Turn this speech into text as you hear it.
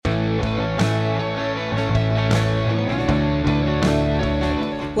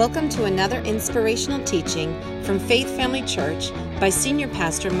Welcome to another inspirational teaching from Faith Family Church by Senior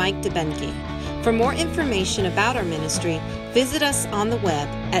Pastor Mike DeBenke. For more information about our ministry, visit us on the web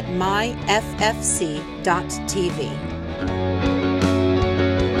at myffc.tv.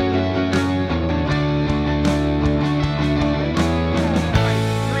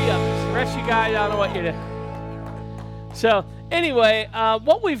 Three of us. The rest of you guys, I don't know what you do. So anyway,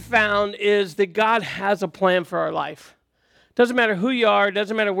 what we've found is that God has a plan for our life. Doesn't matter who you are,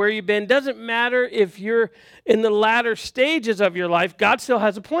 doesn't matter where you've been, doesn't matter if you're in the latter stages of your life, God still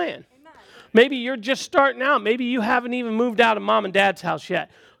has a plan. Amen. Maybe you're just starting out. Maybe you haven't even moved out of mom and dad's house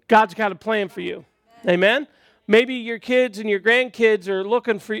yet. God's got a plan for you. Amen? Maybe your kids and your grandkids are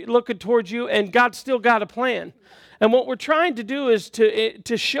looking towards you, and God's still got a plan. And what we're trying to do is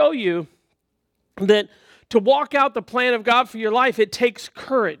to show you that to walk out the plan of God for your life, it takes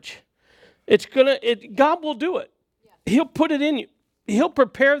courage. God will do it. He'll put it in you. He'll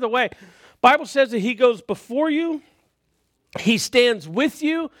prepare the way. Bible says that he goes before you. He stands with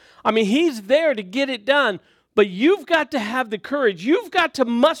you. I mean, he's there to get it done. But you've got to have the courage. You've got to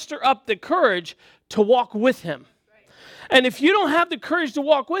muster up the courage to walk with him. And if you don't have the courage to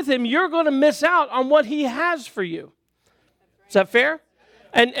walk with him, you're going to miss out on what he has for you. Is that fair?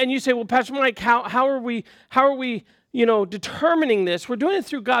 And you say, well, Pastor Mike, how are we determining this? We're doing it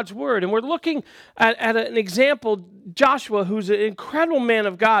through God's word, and we're looking at an example, Joshua, who's an incredible man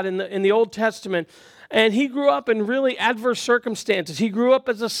of God in the Old Testament, and he grew up in really adverse circumstances. He grew up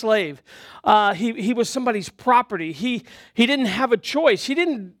as a slave. He was somebody's property. He didn't have a choice. He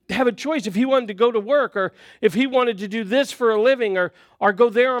didn't have a choice if he wanted to go to work or if he wanted to do this for a living or go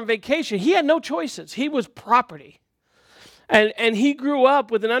there on vacation. He had no choices. He was property. And he grew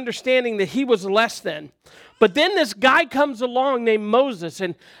up with an understanding that he was less than. But then this guy comes along named Moses,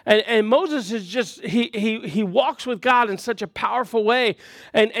 and Moses is just, he walks with God in such a powerful way,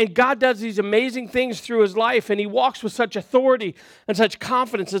 and God does these amazing things through his life, and he walks with such authority and such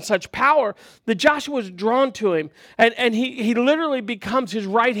confidence and such power that Joshua is drawn to him, and he literally becomes his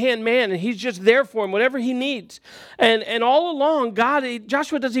right-hand man, and he's just there for him, whatever he needs. And all along,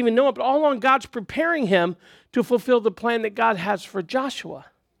 Joshua doesn't even know it, but all along God's preparing him to fulfill the plan that God has for Joshua.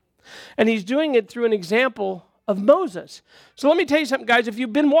 And he's doing it through an example of Moses. So let me tell you something, guys. If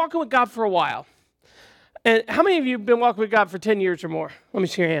you've been walking with God for a while, and how many of you have been walking with God for 10 years or more? Let me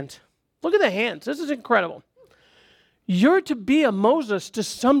see your hands. Look at the hands. This is incredible. You're to be a Moses to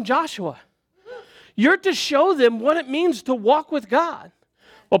some Joshua. You're to show them what it means to walk with God.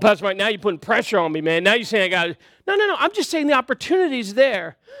 Well, Pastor Mike, now you're putting pressure on me, man. Now you're saying I got to. No. I'm just saying the opportunity's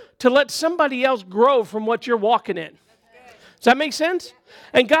there to let somebody else grow from what you're walking in. Does that make sense?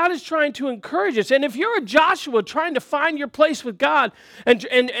 And God is trying to encourage us. And if you're a Joshua trying to find your place with God and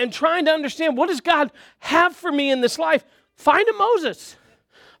trying to understand what does God have for me in this life, find a Moses.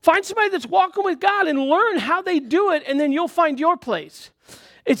 Find somebody that's walking with God and learn how they do it, and then you'll find your place.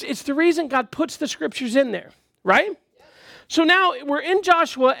 It's the reason God puts the scriptures in there, right? So now we're in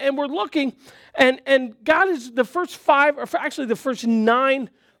Joshua and we're looking, and God is the first the first 9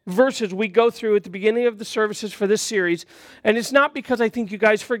 verses we go through at the beginning of the services for this series, and it's not because I think you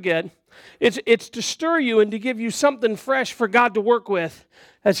guys forget. It's to stir you and to give you something fresh for God to work with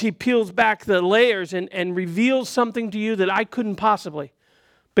as he peels back the layers and reveals something to you that I couldn't possibly,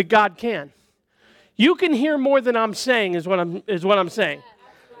 but God can. You can hear more than I'm saying is what I'm saying.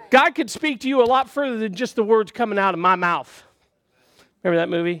 God could speak to you a lot further than just the words coming out of my mouth. Remember that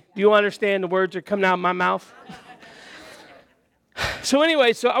movie? Do you understand the words are coming out of my mouth? So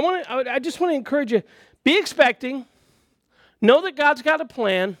anyway, I just want to encourage you, be expecting, know that God's got a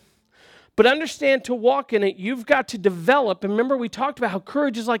plan, but understand to walk in it, you've got to develop. And remember, we talked about how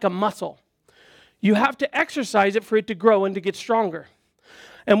courage is like a muscle. You have to exercise it for it to grow and to get stronger.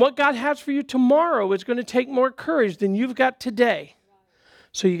 And what God has for you tomorrow is going to take more courage than you've got today.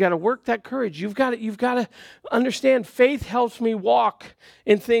 So you got to work that courage. You've got to understand faith helps me walk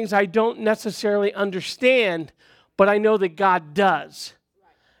in things I don't necessarily understand, but I know that God does.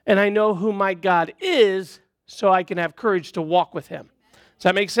 And I know who my God is, so I can have courage to walk with him. Does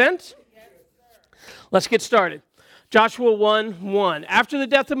that make sense? Let's get started. Joshua 1:1. After the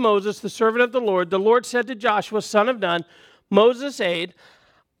death of Moses, the servant of the Lord said to Joshua, son of Nun, Moses' aide,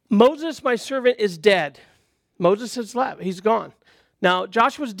 Moses, my servant, is dead. Moses has left. He's gone. Now,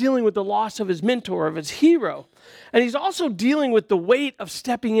 Joshua's dealing with the loss of his mentor, of his hero. And he's also dealing with the weight of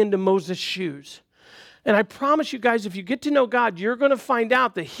stepping into Moses' shoes. And I promise you guys, if you get to know God, you're going to find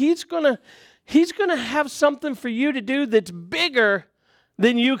out that he's going to have something for you to do that's bigger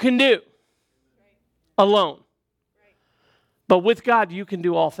than you can do alone. But with God, you can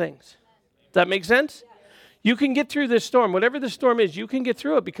do all things. Does that make sense? You can get through this storm. Whatever the storm is, you can get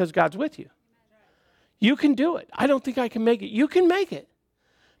through it because God's with you. You can do it. I don't think I can make it. You can make it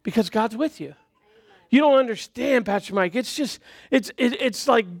because God's with you. You don't understand, Pastor Mike. It's just, it's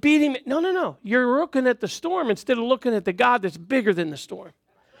like beating. No. You're looking at the storm instead of looking at the God that's bigger than the storm.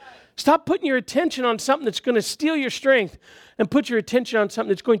 Stop putting your attention on something that's going to steal your strength and put your attention on something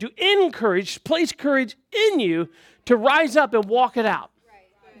that's going to place courage in you to rise up and walk it out.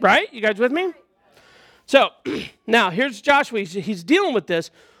 Right? You guys with me? So, now here's Joshua. He's dealing with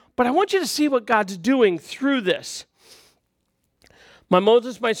this, but I want you to see what God's doing through this.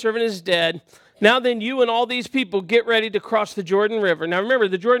 Moses, my servant, is dead. Now then, you and all these people get ready to cross the Jordan River. Now remember,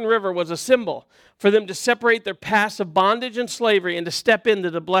 the Jordan River was a symbol for them to separate their past of bondage and slavery and to step into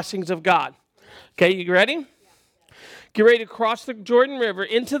the blessings of God. Okay, you ready? Yeah. Get ready to cross the Jordan River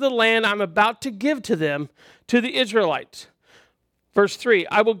into the land I'm about to give to them, to the Israelites. Verse 3,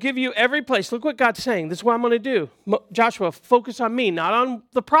 I will give you every place. Look what God's saying. This is what I'm going to do. Joshua, focus on me, not on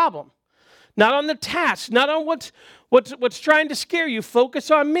the problem, not on the task, not on what's trying to scare you. Focus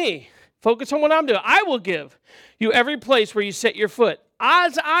on me. Focus on what I'm doing. I will give you every place where you set your foot.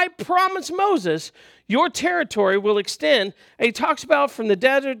 As I promised Moses, your territory will extend. And he talks about from the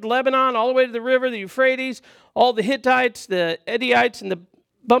desert, Lebanon, all the way to the river, the Euphrates, all the Hittites, the Edites, and the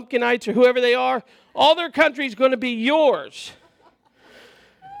Bumpkinites, or whoever they are. All their country is going to be yours.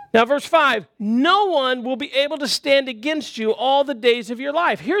 Now, verse 5, no one will be able to stand against you all the days of your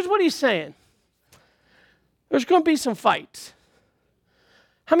life. Here's what he's saying. There's going to be some fights.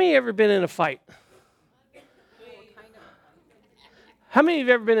 How many of you have ever been in a fight? How many of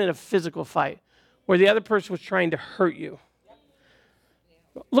you have ever been in a physical fight where the other person was trying to hurt you?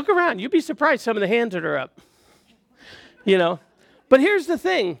 Look around. You'd be surprised some of the hands that are up. You know. But here's the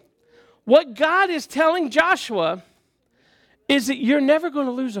thing. What God is telling Joshua is that you're never going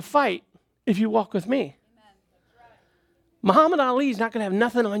to lose a fight if you walk with me. Muhammad Ali is not going to have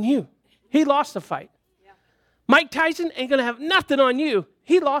nothing on you. He lost the fight. Mike Tyson ain't going to have nothing on you.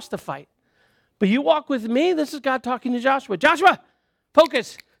 He lost the fight. But you walk with me. This is God talking to Joshua. Joshua,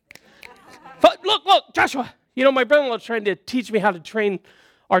 focus. Look, Joshua. You know, my brother-in-law is trying to teach me how to train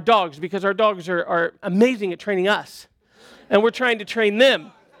our dogs because our dogs are amazing at training us. And we're trying to train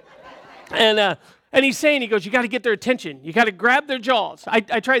them. And he's saying, he goes, you got to get their attention. You got to grab their jaws.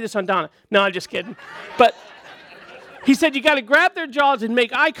 I tried this on Donna. No, I'm just kidding. But he said you got to grab their jaws and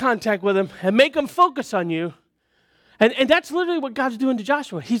make eye contact with them and make them focus on you. And that's literally what God's doing to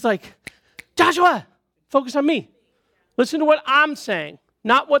Joshua. He's like, Joshua, focus on me. Listen to what I'm saying,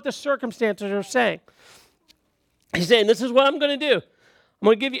 not what the circumstances are saying. He's saying, this is what I'm going to do. I'm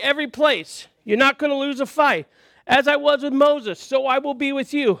going to give you every place. You're not going to lose a fight. As I was with Moses, so I will be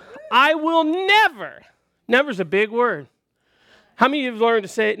with you. I will never's a big word. How many of you have learned to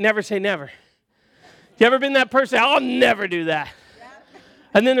say never? You ever been that person? I'll never do that.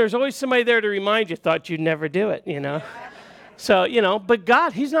 And then there's always somebody there to remind you, thought you'd never do it, you know. So, you know, but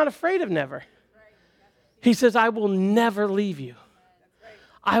God, he's not afraid of never. He says, I will never leave you.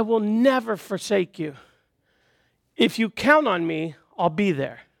 I will never forsake you. If you count on me, I'll be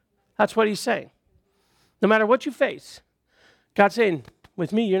there. That's what he's saying. No matter what you face, God's saying,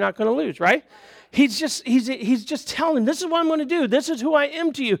 with me, you're not going to lose, right? He's just telling him, this is what I'm going to do. This is who I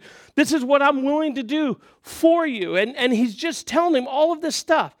am to you. This is what I'm willing to do for you. And he's just telling him all of this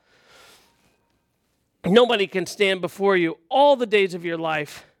stuff. Nobody can stand before you all the days of your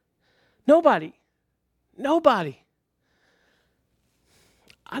life. Nobody.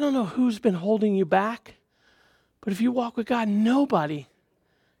 I don't know who's been holding you back, but if you walk with God, nobody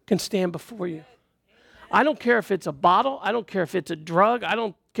can stand before you. I don't care if it's a bottle. I don't care if it's a drug. I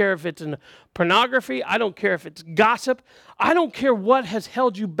don't care if it's in pornography. I don't care if it's gossip. I don't care what has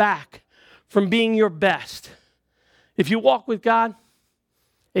held you back from being your best. If you walk with God,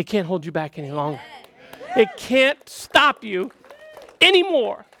 it can't hold you back any longer. It can't stop you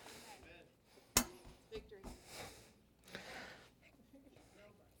anymore.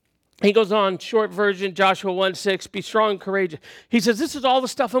 He goes on, short version, Joshua 1:6, be strong and courageous. He says, this is all the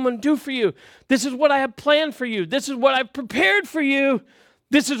stuff I'm going to do for you. This is what I have planned for you. This is what I've prepared for you.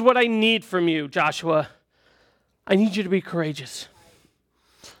 This is what I need from you, Joshua. I need you to be courageous.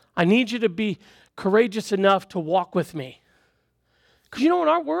 I need you to be courageous enough to walk with me. Because you know, in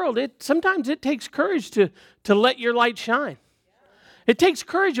our world, sometimes it takes courage to let your light shine. It takes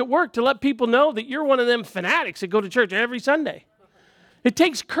courage at work to let people know that you're one of them fanatics that go to church every Sunday. It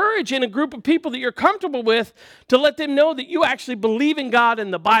takes courage in a group of people that you're comfortable with to let them know that you actually believe in God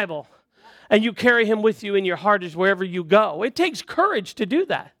and the Bible and you carry him with you in your heart as wherever you go. It takes courage to do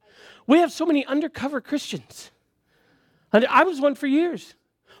that. We have so many undercover Christians. And I was one for years.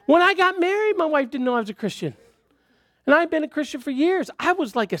 When I got married, my wife didn't know I was a Christian. And I've been a Christian for years. I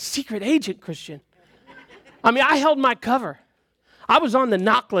was like a secret agent Christian. I mean, I held my cover. I was on the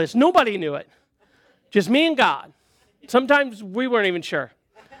knock list. Nobody knew it. Just me and God. Sometimes we weren't even sure.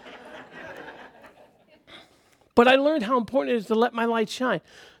 But I learned how important it is to let my light shine.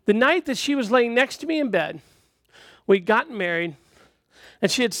 The night that she was laying next to me in bed, we'd gotten married,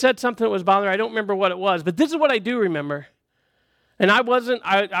 and she had said something that was bothering her. I don't remember what it was, but this is what I do remember. And I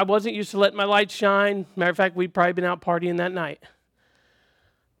wasn't used to letting my light shine. Matter of fact, we'd probably been out partying that night.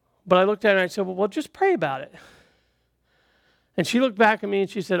 But I looked at her and I said, well, just pray about it. And she looked back at me and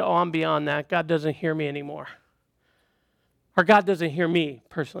she said, oh, I'm beyond that. God doesn't hear me anymore. Or God doesn't hear me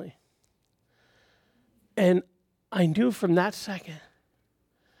personally. And I knew from that second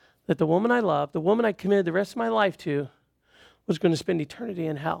that the woman I loved, the woman I committed the rest of my life to, was going to spend eternity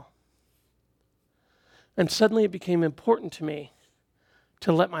in hell. And suddenly it became important to me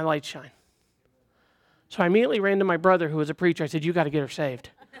to let my light shine. So I immediately ran to my brother, who was a preacher. I said, you got to get her saved.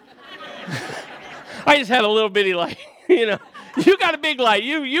 I just had a little bitty light, you know. You got a big light.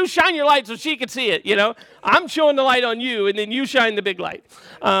 You shine your light so she can see it, you know. I'm showing the light on you, and then you shine the big light.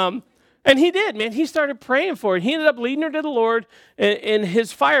 And he did, man. He started praying for it. He ended up leading her to the Lord in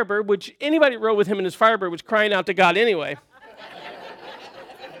his Firebird, which anybody that rode with him in his Firebird was crying out to God anyway.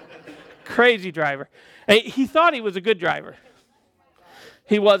 Crazy driver. And he thought he was a good driver.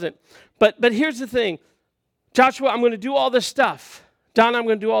 He wasn't. But here's the thing. Joshua, I'm going to do all this stuff. Donna, I'm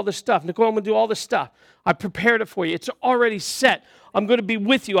going to do all this stuff. Nicole, I'm going to do all this stuff. I prepared it for you. It's already set. I'm going to be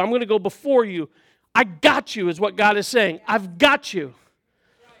with you. I'm going to go before you. I got you is what God is saying. I've got you.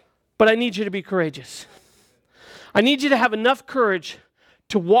 But I need you to be courageous. I need you to have enough courage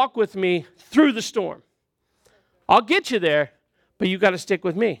to walk with me through the storm. I'll get you there, but you got to stick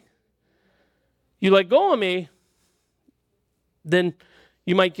with me. You let go of me, then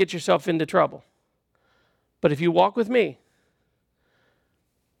you might get yourself into trouble. But if you walk with me,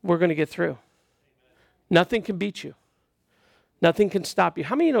 we're going to get through. Nothing can beat you. Nothing can stop you.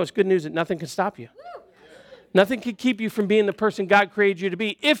 How many of you know it's good news that nothing can stop you? Nothing can keep you from being the person God created you to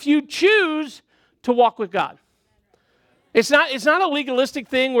be if you choose to walk with God. It's not a legalistic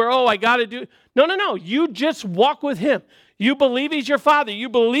thing where, I got to do. No. You just walk with him. You believe he's your father. You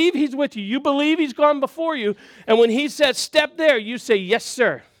believe he's with you. You believe he's gone before you. And when he says step there, you say, yes,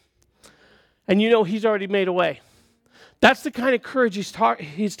 sir. And you know he's already made a way. That's the kind of courage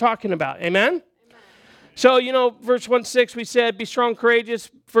he's talking about. Amen? So, verse 1:6, we said, be strong, courageous.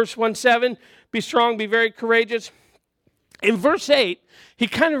 Verse 1:7, be strong, be very courageous. In verse 8, he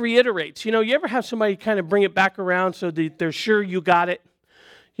kind of reiterates. You ever have somebody kind of bring it back around so that they're sure you got it?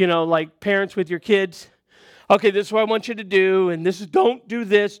 Like parents with your kids. Okay, this is what I want you to do, and this is don't do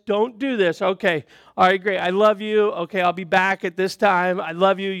this, don't do this. Okay, all right, great. I love you. Okay, I'll be back at this time. I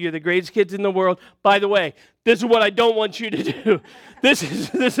love you. You're the greatest kids in the world. By the way, this is what I don't want you to do. This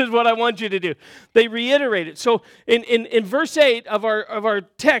is what I want you to do. They reiterate it. So in verse 8 of our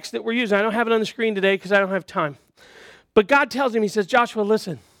text that we're using, I don't have it on the screen today because I don't have time. But God tells him, he says, Joshua,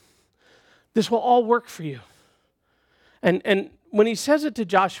 listen, this will all work for you. And when he says it to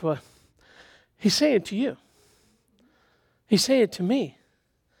Joshua, he's saying it to you. He's saying it to me.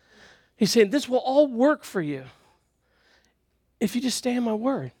 He's saying this will all work for you if you just stay in my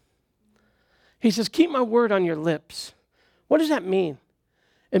word. He says, keep my word on your lips. What does that mean?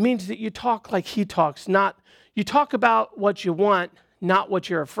 It means that you talk like he talks, you talk about what you want, not what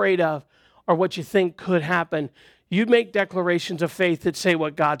you're afraid of or what you think could happen. You make declarations of faith that say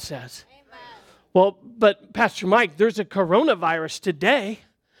what God says. Amen. Well, but Pastor Mike, there's a coronavirus today.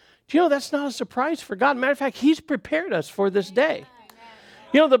 Do you know that's not a surprise for God? Matter of fact, he's prepared us for this day.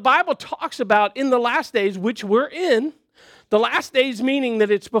 The Bible talks about in the last days, which we're in, the last days meaning that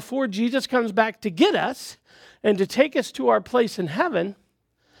it's before Jesus comes back to get us and to take us to our place in heaven.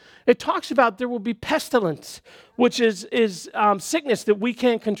 It talks about there will be pestilence, which is sickness that we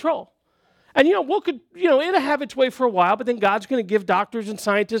can't control. And, it'll have its way for a while, but then God's going to give doctors and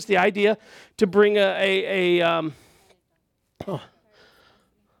scientists the idea to bring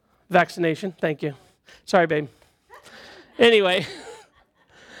vaccination. Thank you. Sorry, babe. Anyway,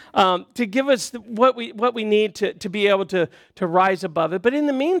 to give us what we need to be able to rise above it. But in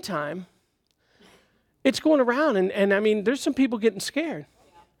the meantime, it's going around, and I mean, there's some people getting scared.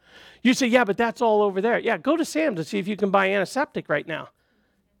 You say, yeah, but that's all over there. Yeah, go to Sam's and see if you can buy antiseptic right now.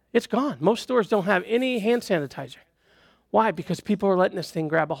 It's gone. Most stores don't have any hand sanitizer. Why? Because people are letting this thing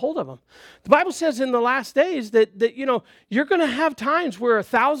grab a hold of them. The Bible says in the last days that you're going to have times where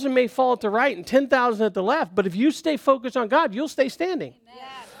 1,000 may fall at the right and 10,000 at the left, but if you stay focused on God, you'll stay standing. Amen.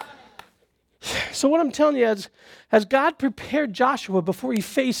 So what I'm telling you is, as God prepared Joshua before he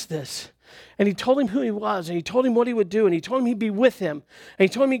faced this, and he told him who he was, and he told him what he would do, and he told him he'd be with him, and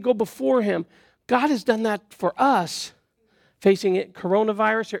he told him he'd go before him, God has done that for us, facing it,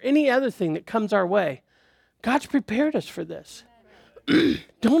 coronavirus or any other thing that comes our way. God's prepared us for this.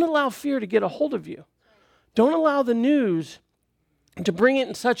 Don't allow fear to get a hold of you. Don't allow the news to bring it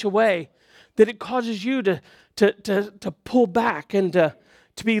in such a way that it causes you to pull back and to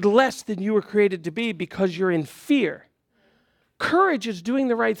be less than you were created to be because you're in fear. Courage is doing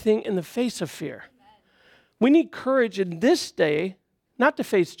the right thing in the face of fear. We need courage in this day, not to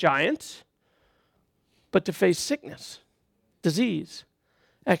face giants, but to face sickness, disease,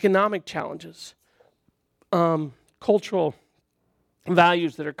 economic challenges, cultural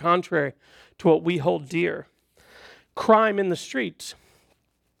values that are contrary to what we hold dear, crime in the streets.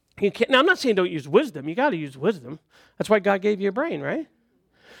 Now, I'm not saying don't use wisdom. You got to use wisdom. That's why God gave you a brain, right?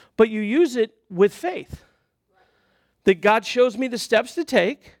 But you use it with faith. That God shows me the steps to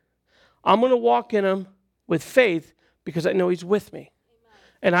take. I'm going to walk in them with faith because I know he's with me. Amen.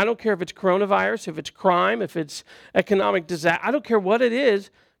 And I don't care if it's coronavirus, if it's crime, if it's economic disaster. I don't care what it is.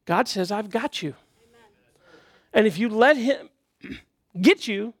 God says, I've got you. Amen. And if you let him get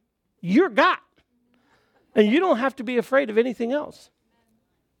you, you're got. And you don't have to be afraid of anything else.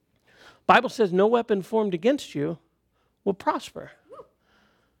 Bible says no weapon formed against you will prosper.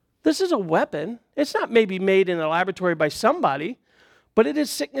 This is a weapon. It's not maybe made in a laboratory by somebody, but it is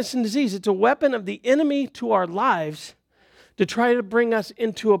sickness and disease. It's a weapon of the enemy to our lives to try to bring us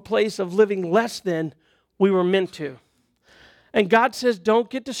into a place of living less than we were meant to. And God says, don't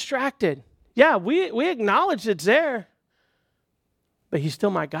get distracted. Yeah, we acknowledge it's there, but he's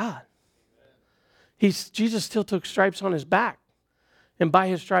still my God. Jesus still took stripes on his back, and by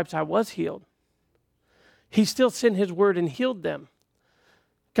his stripes I was healed. He still sent his word and healed them.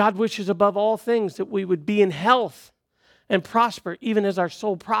 God wishes above all things that we would be in health and prosper, even as our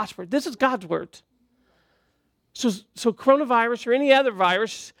soul prospered. This is God's words. So coronavirus or any other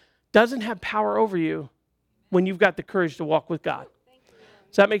virus doesn't have power over you when you've got the courage to walk with God.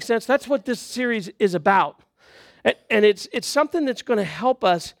 Does that make sense? That's what this series is about. And it's something that's going to help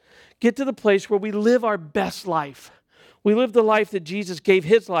us get to the place where we live our best life. We live the life that Jesus gave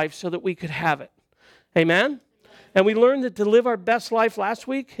his life so that we could have it. Amen? And we learned that to live our best life last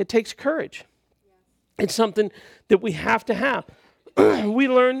week, it takes courage. It's something that we have to have. We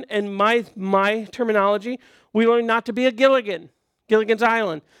learned, in my terminology, we learned not to be a Gilligan's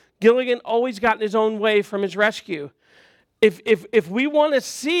Island. Gilligan always got in his own way from his rescue. If we want to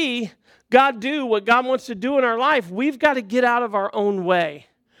see God do what God wants to do in our life, we've got to get out of our own way,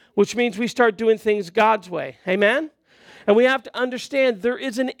 which means we start doing things God's way. Amen? And we have to understand there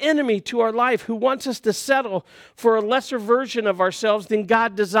is an enemy to our life who wants us to settle for a lesser version of ourselves than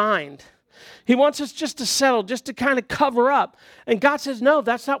God designed. He wants us just to settle, just to kind of cover up. And God says, no,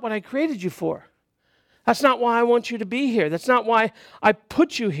 that's not what I created you for. That's not why I want you to be here. That's not why I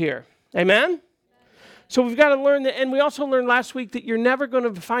put you here. Amen? So we've got to learn that. And we also learned last week that you're never going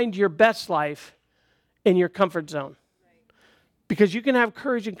to find your best life in your comfort zone. Because you can have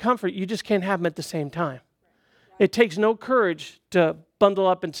courage and comfort, you just can't have them at the same time. It takes no courage to bundle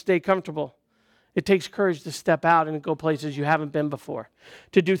up and stay comfortable. It takes courage to step out and go places you haven't been before,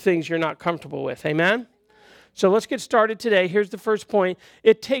 to do things you're not comfortable with. Amen? So let's get started today. Here's the first point.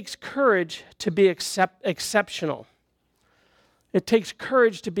 It takes courage to be exceptional. It takes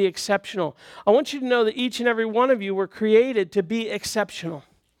courage to be exceptional. I want you to know that each and every one of you were created to be exceptional.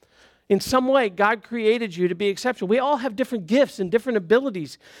 In some way, God created you to be exceptional. We all have different gifts and different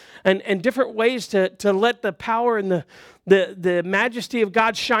abilities and different ways to let the power and the majesty of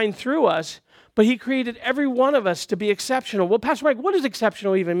God shine through us. But he created every one of us to be exceptional. Well, Pastor Mike, what does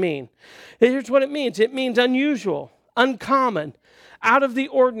exceptional even mean? Here's what it means. It means unusual, uncommon, out of the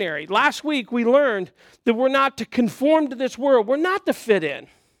ordinary. Last week, we learned that we're not to conform to this world. We're not to fit in.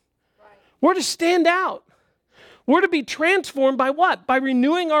 We're to stand out. We're to be transformed by what? By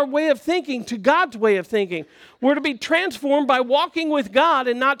renewing our way of thinking to God's way of thinking. We're to be transformed by walking with God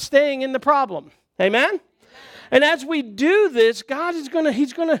and not staying in the problem. Amen? And as we do this, God is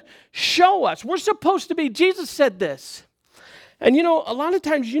he's going to show us. We're supposed to be, Jesus said this. And you know, a lot of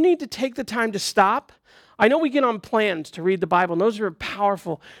times you need to take the time to stop. I know we get on plans to read the Bible, and those are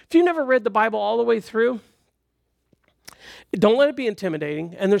powerful. If you've never read the Bible all the way through, don't let it be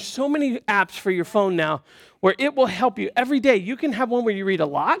intimidating. And there's so many apps for your phone now where it will help you every day. You can have one where you read a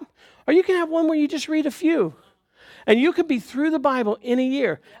lot, or you can have one where you just read a few. And you could be through the Bible in a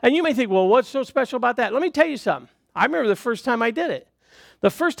year. And you may think, well, what's so special about that? Let me tell you something. I remember the first time I did it. The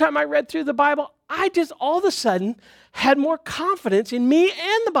first time I read through the Bible, I just all of a sudden had more confidence in me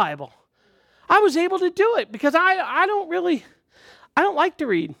and the Bible. I was able to do it because I don't like to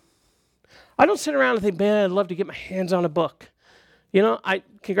read. I don't sit around and think, man, I'd love to get my hands on a book.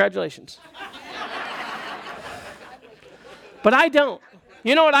 Congratulations. But I don't.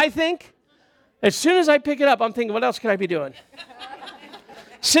 You know what I think? As soon as I pick it up, I'm thinking, what else can I be doing?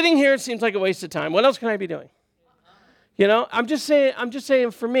 Sitting here, it seems like a waste of time. What else can I be doing? I'm just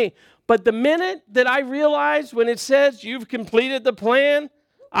saying for me. But the minute that I realized when it says you've completed the plan,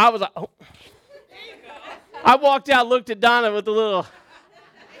 I was like, oh. I walked out, looked at Donna with a little,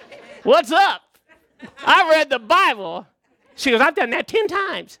 what's up? I read the Bible. She goes, I've done that 10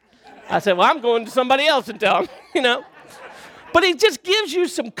 times. I said, well, I'm going to somebody else and tell them, But it just gives you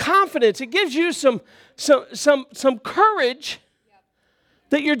some confidence. It gives you some courage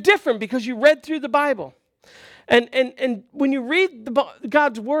that you're different because you read through the Bible. And when you read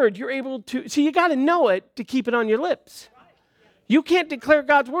God's word, you're able to, see, you got to know it to keep it on your lips. You can't declare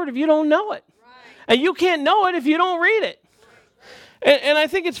God's word if you don't know it. And you can't know it if you don't read it. And I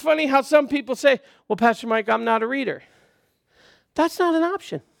think it's funny how some people say, well, Pastor Mike, I'm not a reader. That's not an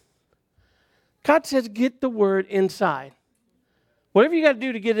option. God says, get the word inside. Whatever you got to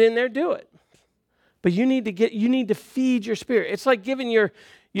do to get it in there, do it. But you need to feed your spirit. It's like giving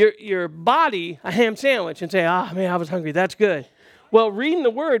your body a ham sandwich and say, man, I was hungry. That's good. Well, reading the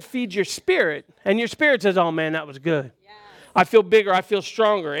word feeds your spirit, and your spirit says, oh, man, that was good. Yes. I feel bigger. I feel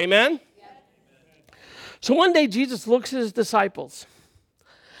stronger. Amen? Yes. So one day, Jesus looks at his disciples,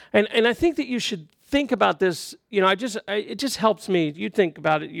 and I think that you should think about this. It just helps me. You think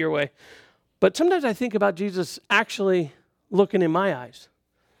about it your way. But sometimes I think about Jesus actually looking in my eyes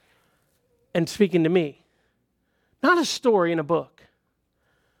and speaking to me. Not a story in a book.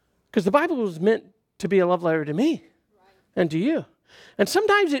 Because the Bible was meant to be a love letter to me and to you. And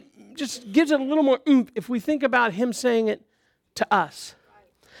sometimes it just gives it a little more oomph if we think about him saying it to us.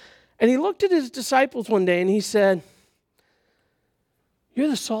 And he looked at his disciples one day and he said, you're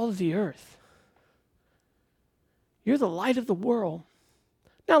the salt of the earth. You're the light of the world.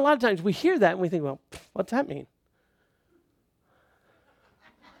 Now, a lot of times we hear that and we think, well, what's that mean?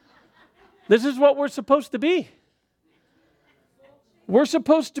 This is what we're supposed to be. We're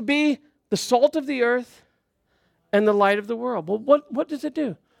supposed to be the salt of the earth and the light of the world. Well, what does it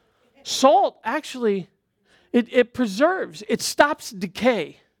do? Salt, actually, it preserves. It stops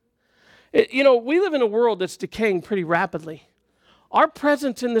decay. We live in a world that's decaying pretty rapidly. Our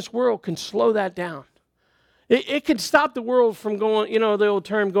presence in this world can slow that down. It can stop the world from going, the old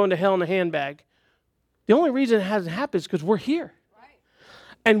term, going to hell in a handbag. The only reason it hasn't happened is because we're here.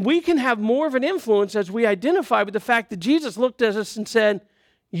 And we can have more of an influence as we identify with the fact that Jesus looked at us and said,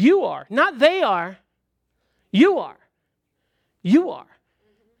 you are, not they are, you are. You are.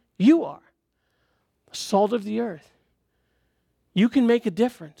 You are the salt of the earth. You can make a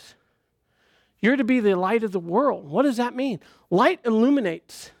difference. You're to be the light of the world. What does that mean? Light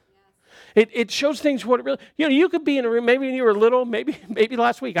illuminates. It shows things what it really, you could be in a room, maybe when you were little, maybe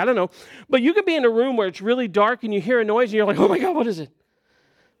last week, I don't know. But you could be in a room where it's really dark and you hear a noise and you're like, oh my God, what is it?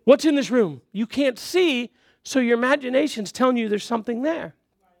 What's in this room? You can't see, so your imagination's telling you there's something there.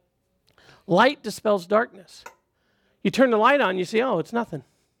 Light dispels darkness. You turn the light on, you see, oh, it's nothing.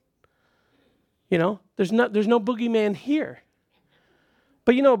 There's no boogeyman here.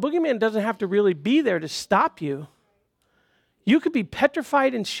 But a boogeyman doesn't have to really be there to stop you. You could be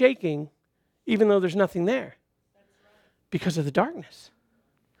petrified and shaking even though there's nothing there because of the darkness.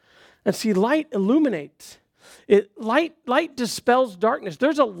 And see, light illuminates. Light dispels darkness.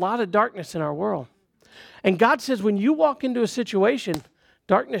 There's a lot of darkness in our world. And God says when you walk into a situation,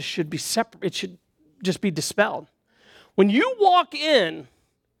 darkness should be separate. It should just be dispelled. When you walk in,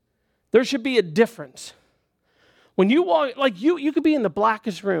 there should be a difference. When you walk, like you could be in the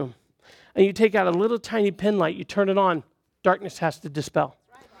blackest room and you take out a little tiny pin light, you turn it on, darkness has to dispel.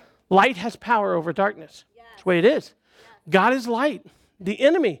 Light has power over darkness. That's the way it is. God is light. The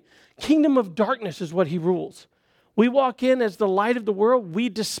enemy, kingdom of darkness is what he rules. We walk in as the light of the world. We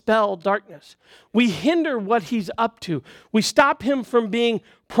dispel darkness. We hinder what he's up to. We stop him from being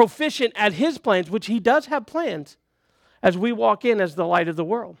proficient at his plans, which he does have plans, as we walk in as the light of the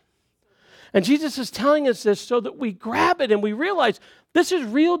world. And Jesus is telling us this so that we grab it and we realize this is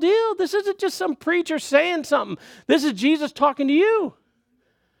real deal. This isn't just some preacher saying something. This is Jesus talking to you.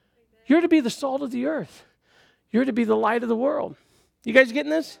 You're to be the salt of the earth. You're to be the light of the world. You guys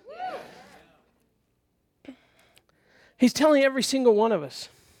getting this? He's telling every single one of us.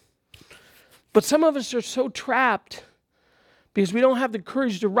 But some of us are so trapped because we don't have the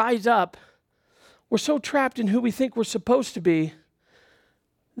courage to rise up. We're so trapped in who we think we're supposed to be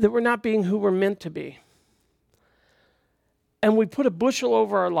that we're not being who we're meant to be. And we put a bushel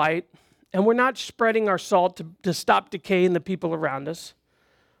over our light and we're not spreading our salt to stop decaying the people around us.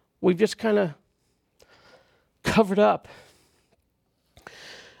 We've just kind of covered up.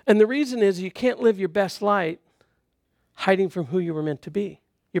 And the reason is you can't live your best light hiding from who you were meant to be,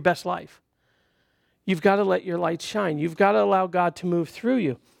 your best life. You've got to let your light shine. You've got to allow God to move through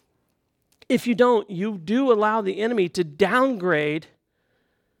you. If you don't, you do allow the enemy to downgrade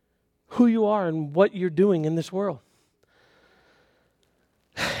who you are and what you're doing in this world.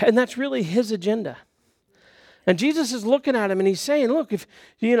 And that's really his agenda. And Jesus is looking at him and he's saying, look, if,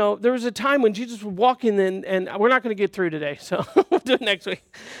 there was a time when Jesus was walking and we're not going to get through today, so we'll do it next week.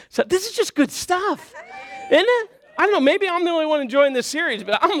 So this is just good stuff, isn't it? I don't know, maybe I'm the only one enjoying this series,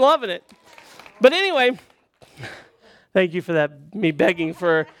 but I'm loving it. But anyway, thank you for that, me begging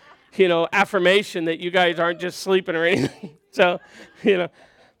for, affirmation that you guys aren't just sleeping or anything. So,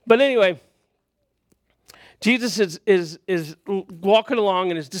 but anyway, Jesus is walking along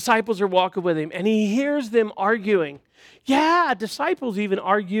and his disciples are walking with him and he hears them arguing. Yeah, disciples even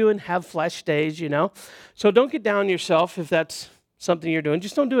argue and have flesh days, So don't get down on yourself if that's something you're doing.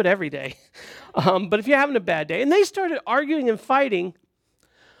 Just don't do it every day. But if you're having a bad day. And they started arguing and fighting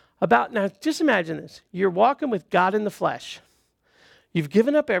about, now just imagine this. You're walking with God in the flesh. You've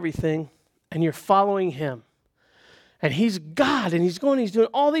given up everything and you're following him. And he's God, and he's doing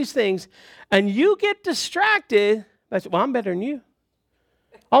all these things, and you get distracted. Well, I'm better than you.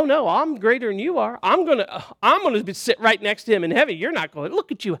 Oh no, I'm greater than you are. I'm gonna sit right next to him in heaven. You're not going.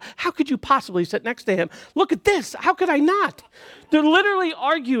 Look at you. How could you possibly sit next to him? Look at this. How could I not? They're literally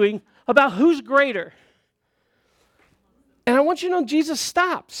arguing about who's greater. And I want you to know Jesus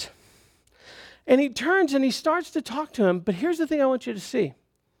stops, and he turns and he starts to talk to him. But here's the thing I want you to see.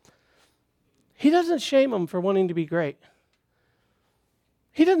 He doesn't shame them for wanting to be great.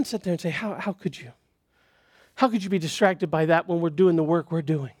 He doesn't sit there and say, how could you? How could you be distracted by that when we're doing the work we're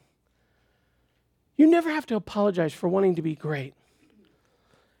doing? You never have to apologize for wanting to be great.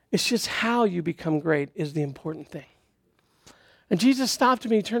 It's just how you become great is the important thing. And Jesus stopped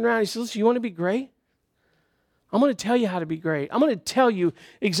me, he turned around, he said, listen, you want to be great? I'm going to tell you how to be great. I'm going to tell you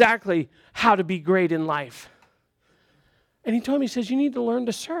exactly how to be great in life. And he told me, he says, you need to learn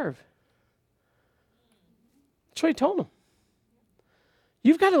to serve. That's what he told him.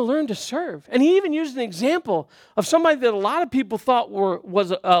 You've got to learn to serve. And he even used an example of somebody that a lot of people thought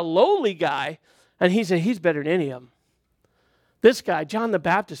was a lowly guy, and he said, he's better than any of them. This guy, John the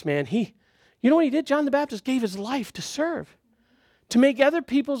Baptist, man, you know what he did? John the Baptist gave his life to serve, to make other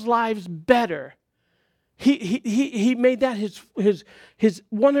people's lives better. He made that his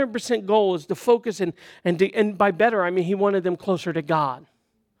 100% goal is to focus, and by better, I mean he wanted them closer to God.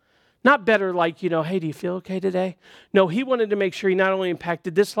 Not better like, hey, do you feel okay today? No, he wanted to make sure he not only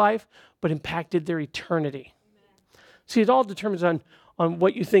impacted this life, but impacted their eternity. Amen. See, it all determines on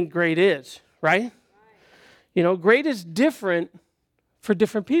what you think great is, right? Great is different for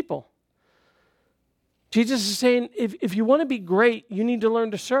different people. Jesus is saying, if you want to be great, you need to learn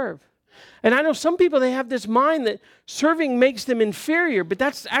to serve. And I know some people, they have this mind that serving makes them inferior, but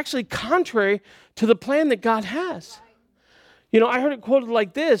that's actually contrary to the plan that God has. I heard it quoted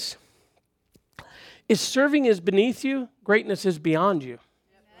like this. If serving is beneath you, greatness is beyond you.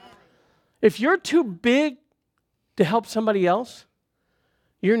 If you're too big to help somebody else,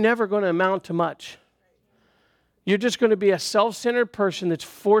 you're never going to amount to much. You're just going to be a self-centered person that's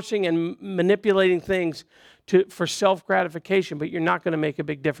forcing and manipulating things for self-gratification, but you're not going to make a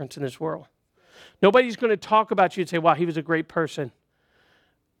big difference in this world. Nobody's going to talk about you and say, wow, he was a great person.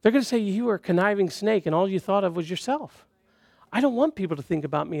 They're going to say you were a conniving snake and all you thought of was yourself. I don't want people to think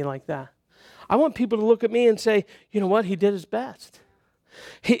about me like that. I want people to look at me and say, you know what, he did his best.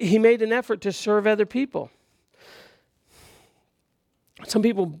 He made an effort to serve other people. Some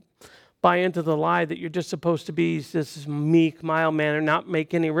people buy into the lie that you're just supposed to be this meek, mild manner, not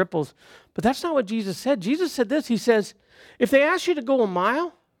make any ripples. But that's not what Jesus said. Jesus said this. He says, if they ask you to go a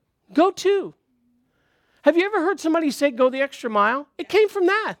mile, go 2. Have you ever heard somebody say, go the extra mile? It came from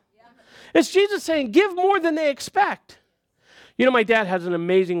that. It's Jesus saying, give more than they expect. My dad has an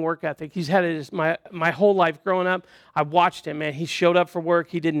amazing work ethic. He's had it my whole life growing up. I watched him, man. He showed up for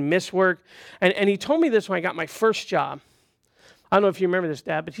work. He didn't miss work. And he told me this when I got my first job. I don't know if you remember this,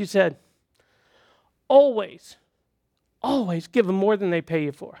 Dad, but he said, always give them more than they pay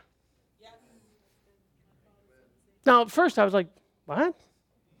you for. Yes. Now, at first I was like, what?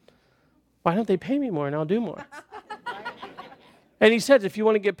 Why don't they pay me more and I'll do more? And he says, if you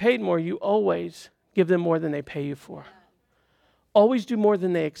want to get paid more, you always give them more than they pay you for. Always do more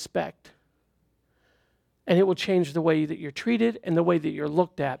than they expect. And it will change the way that you're treated and the way that you're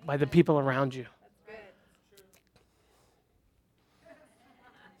looked at by the people around you.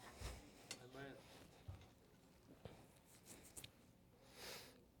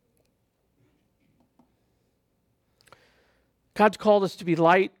 God's called us to be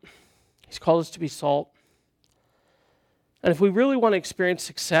light. He's called us to be salt. And if we really want to experience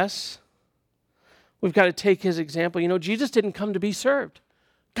success, we've got to take his example. You know, Jesus didn't come to be served.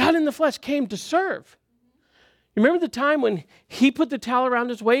 God in the flesh came to serve. You remember the time when he put the towel around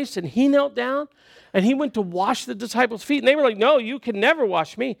his waist and he knelt down and he went to wash the disciples' feet? And they were like, no, you can never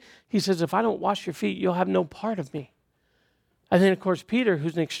wash me. He says, if I don't wash your feet, you'll have no part of me. And then, of course, Peter,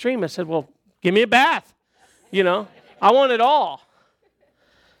 who's an extremist, said, well, give me a bath. You know, I want it all.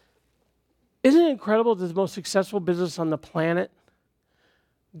 Isn't it incredible that the most successful business on the planet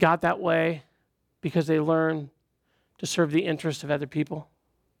got that way because they learned to serve the interests of other people?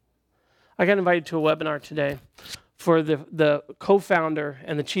 I got invited to a webinar today for the co-founder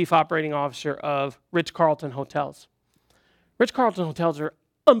and the chief operating officer of Ritz-Carlton Hotels. Ritz-Carlton Hotels are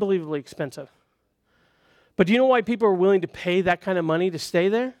unbelievably expensive. But do you know why people are willing to pay that kind of money to stay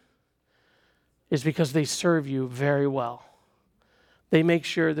there? It's because they serve you very well. They make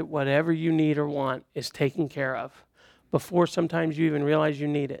sure that whatever you need or want is taken care of before sometimes you even realize you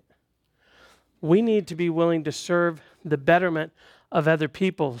need it. We need to be willing to serve the betterment of other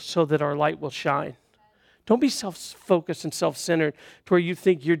people so that our light will shine. Don't be self-focused and self-centered to where you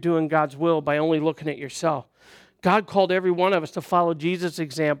think you're doing God's will by only looking at yourself. God called every one of us to follow Jesus'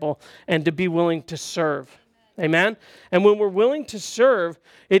 example and to be willing to serve. Amen? And when we're willing to serve,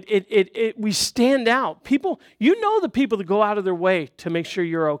 we stand out. People, you know the people that go out of their way to make sure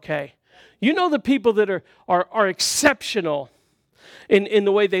you're okay. You know the people that are exceptional in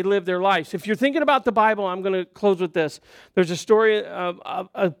the way they live their lives. If you're thinking about the Bible, I'm going to close with this. There's a story of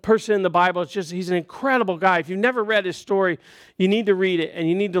a person in the Bible. He's an incredible guy. If you've never read his story, you need to read it and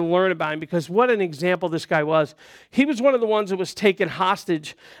you need to learn about him because what an example this guy was. He was one of the ones that was taken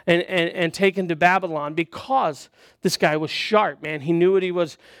hostage and taken to Babylon because this guy was sharp, man. He knew what he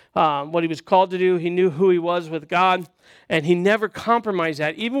was called to do. He knew who he was with God. And he never compromised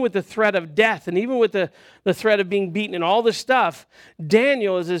that, even with the threat of death and even with the threat of being beaten and all this stuff.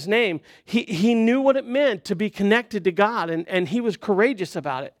 Daniel is his name. He knew what it meant to be connected to God, and he was courageous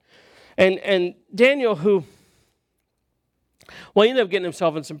about it. And Daniel, he ended up getting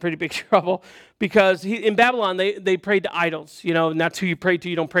himself in some pretty big trouble because in Babylon, they prayed to idols, you know, and that's who you pray to.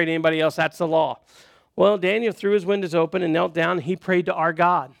 You don't pray to anybody else. That's the law. Well, Daniel threw his windows open and knelt down, and he prayed to our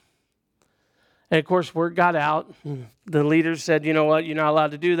God. And, of course, word got out. The leaders said, you know what, you're not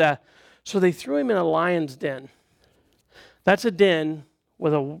allowed to do that. So they threw him in a lion's den. That's a den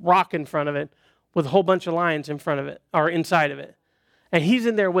with a rock in front of it with a whole bunch of lions in front of it or inside of it. And he's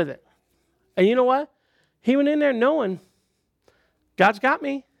in there with it. And you know what? He went in there knowing God's got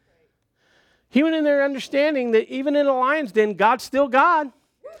me. He went in there understanding that even in a lion's den, God's still God.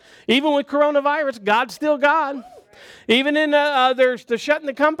 Even with coronavirus, God's still God. Even in they're shutting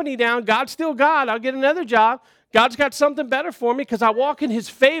the company down, God's still God. I'll get another job. God's got something better for me because I walk in his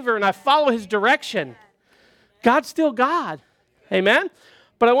favor and I follow his direction. God's still God. Amen?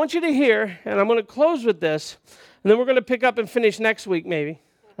 But I want you to hear, and I'm going to close with this, and then we're going to pick up and finish next week maybe.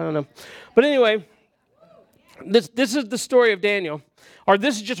 I don't know. But anyway, this is the story of Daniel. Or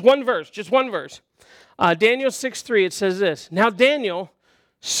this is just one verse, Daniel 6:3, it says this. Now Daniel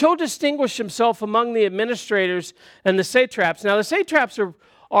so distinguished himself among the administrators and the satraps. Now, the satraps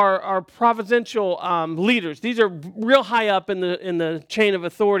are provincial leaders. These are real high up in the chain of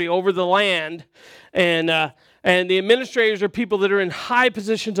authority over the land, and the administrators are people that are in high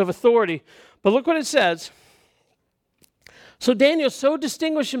positions of authority. But look what it says. So Daniel so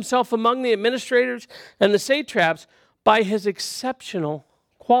distinguished himself among the administrators and the satraps by his exceptional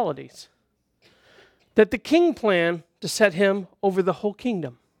qualities that the king planned to set him over the whole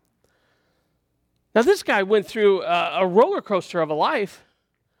kingdom. Now, this guy went through a roller coaster of a life,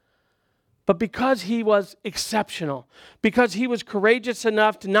 but because he was exceptional, because he was courageous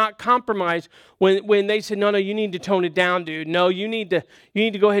enough to not compromise when they said, no, you need to tone it down, dude. No, you need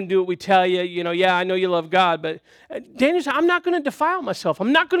to go ahead and do what we tell you. You know, yeah, I know you love God, but Daniel said, I'm not going to defile myself.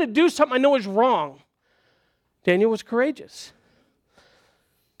 I'm not going to do something I know is wrong. Daniel was courageous.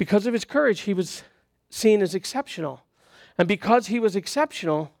 Because of his courage, he was seen as exceptional. And because he was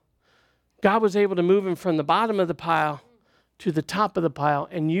exceptional, God was able to move him from the bottom of the pile to the top of the pile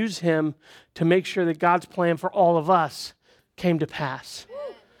and use him to make sure that God's plan for all of us came to pass.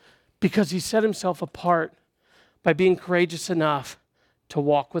 Because he set himself apart by being courageous enough to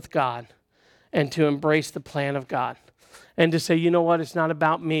walk with God and to embrace the plan of God. And to say, you know what, it's not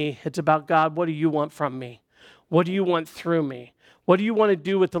about me, it's about God. What do you want from me? What do you want through me? What do you want to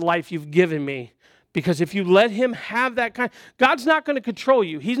do with the life you've given me? Because if you let him have that kind, God's not going to control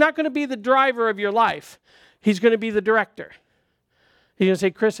you. He's not going to be the driver of your life. He's going to be the director. He's going to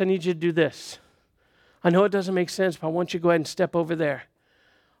say, Chris, I need you to do this. I know it doesn't make sense, but I want you to go ahead and step over there.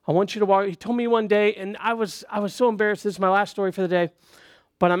 I want you to walk. He told me one day, and I was so embarrassed. This is my last story for the day.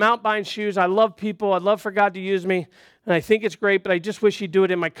 But I'm out buying shoes. I love people. I'd love for God to use me. And I think it's great, but I just wish he'd do it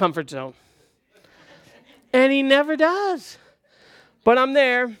in my comfort zone. And he never does. But I'm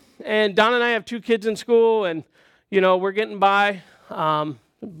there, and Donna and I have 2 kids in school, and, we're getting by,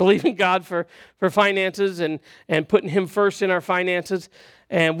 believing God for finances and putting him first in our finances.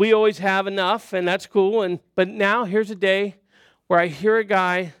 And we always have enough, and that's cool. But now here's a day where I hear a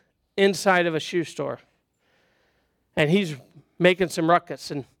guy inside of a shoe store, and he's making some ruckus,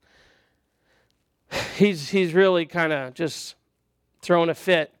 and he's really kind of just throwing a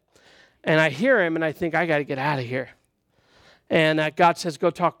fit. And I hear him, and I think, I got to get out of here. And God says, go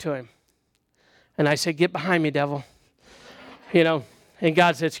talk to him. And I say, get behind me, devil. And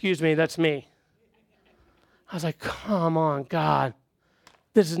God said, excuse me, that's me. I was like, come on, God.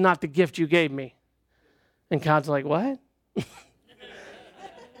 This is not the gift you gave me. And God's like, what?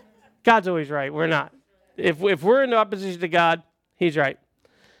 God's always right. We're not. If we're in opposition to God, he's right.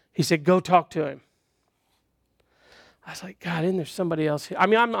 He said, go talk to him. I was like, God, isn't there somebody else here? I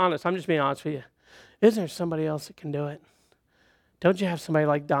mean, I'm honest. I'm just being honest with you. Isn't there somebody else that can do it? Don't you have somebody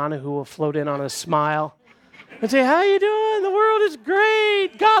like Donna who will float in on a smile and say, how you doing? The world is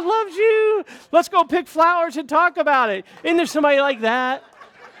great. God loves you. Let's go pick flowers and talk about it. Isn't there somebody like that?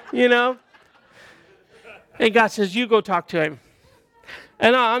 And God says, you go talk to him.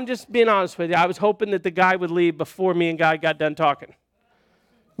 And I'm just being honest with you. I was hoping that the guy would leave before me and God got done talking.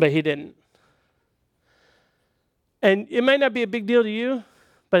 But he didn't. And it might not be a big deal to you,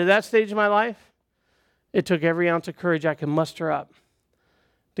 but at that stage of my life, it took every ounce of courage I could muster up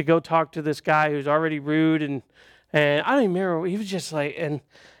to go talk to this guy who's already rude. And I don't even remember. He was just like,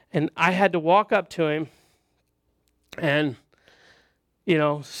 and I had to walk up to him and,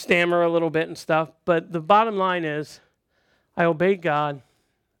 stammer a little bit and stuff. But the bottom line is, I obeyed God,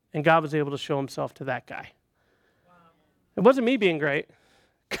 and God was able to show himself to that guy. Wow. It wasn't me being great.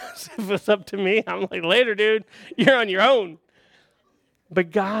 Because if it was up to me, I'm like, later, dude, you're on your own.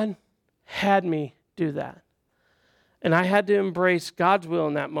 But God had me do that. And I had to embrace God's will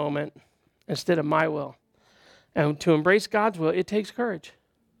in that moment instead of my will. And to embrace God's will, it takes courage.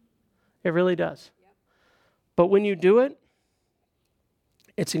 It really does. Yep. But when you do it,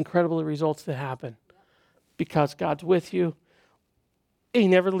 it's incredible the results that happen. Yep. Because God's with you. He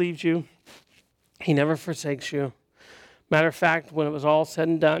never leaves you. He never forsakes you. Matter of fact, when it was all said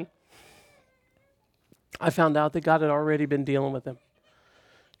and done, I found out that God had already been dealing with him.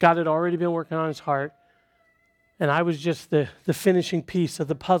 God had already been working on his heart. And I was just the finishing piece of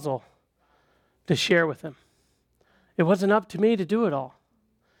the puzzle to share with him. It wasn't up to me to do it all.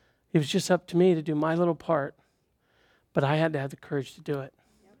 It was just up to me to do my little part. But I had to have the courage to do it.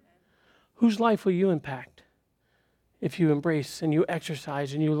 Yep. Whose life will you impact if you embrace and you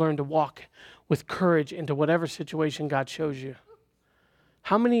exercise and you learn to walk with courage into whatever situation God shows you?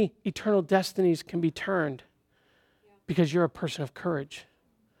 How many eternal destinies can be turned because you're a person of courage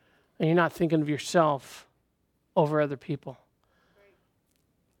and you're not thinking of yourself over other people? Right.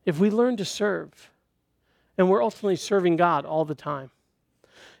 If we learn to serve, and we're ultimately serving God all the time,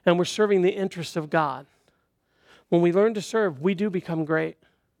 and we're serving the interests of God, when we learn to serve, we do become great.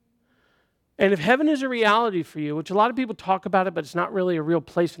 And if heaven is a reality for you, which a lot of people talk about it, but it's not really a real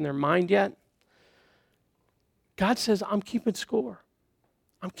place in their mind yet, God says, I'm keeping score.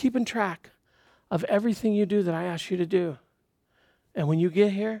 I'm keeping track of everything you do that I ask you to do. And when you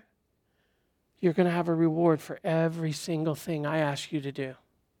get here, you're going to have a reward for every single thing I ask you to do.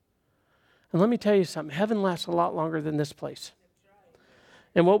 And let me tell you something. Heaven lasts a lot longer than this place.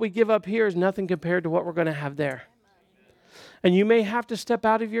 And what we give up here is nothing compared to what we're going to have there. And you may have to step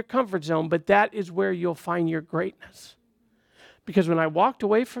out of your comfort zone, but that is where you'll find your greatness. Because when I walked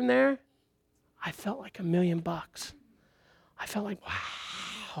away from there, I felt like $1 million. I felt like,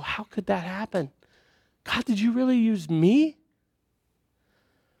 wow, how could that happen? God, did you really use me?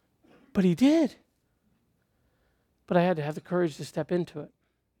 But he did. But I had to have the courage to step into it.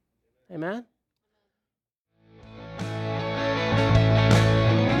 Amen?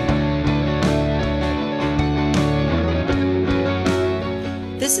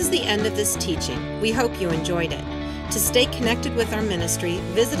 This is the end of this teaching. We hope you enjoyed it. To stay connected with our ministry,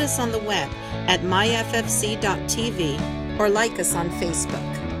 visit us on the web at myffc.tv or like us on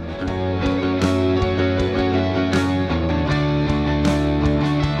Facebook.